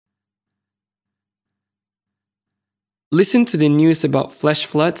Listen to the news about flash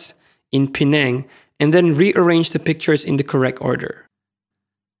floods in Penang and then rearrange the pictures in the correct order.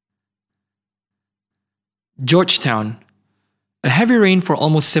 Georgetown. A heavy rain for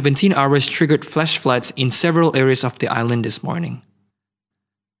almost 17 hours triggered flash floods in several areas of the island this morning.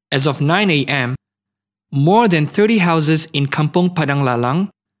 As of 9 a.m., more than 30 houses in Kampung Padang Lalang,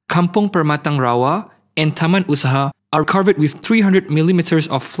 Kampung Permatang Rawa, and Taman Usaha are covered with 300 millimeters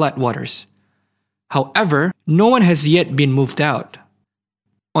of floodwaters. However, no one has yet been moved out.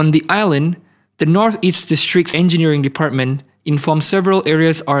 On the island, the Northeast District's Engineering Department informed several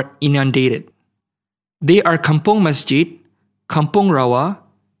areas are inundated. They are Kampung Masjid, Kampung Rawa,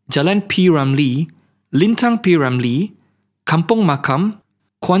 Jalan P. Ramlee, Lintang P. Ramlee, Kampung Makam,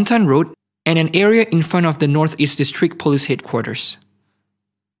 Kuantan Road, and an area in front of the Northeast District Police Headquarters.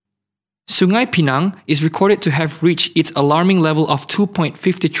 Sungai Pinang is recorded to have reached its alarming level of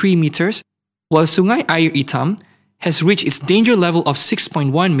 2.53 meters, while Sungai Air Hitam has reached its danger level of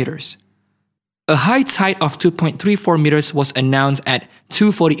 6.1 meters. A high tide of 2.34 meters was announced at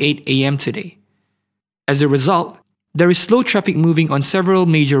 2:48 a.m. today. As a result, there is slow traffic moving on several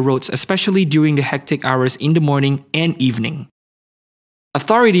major roads, especially during the hectic hours in the morning and evening.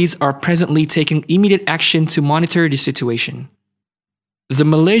 Authorities are presently taking immediate action to monitor the situation. The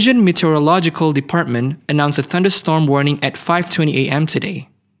Malaysian Meteorological Department announced a thunderstorm warning at 5:20 a.m. today.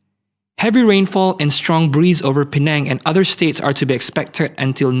 Heavy rainfall and strong breeze over Penang and other states are to be expected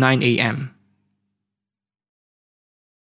until 9 a.m.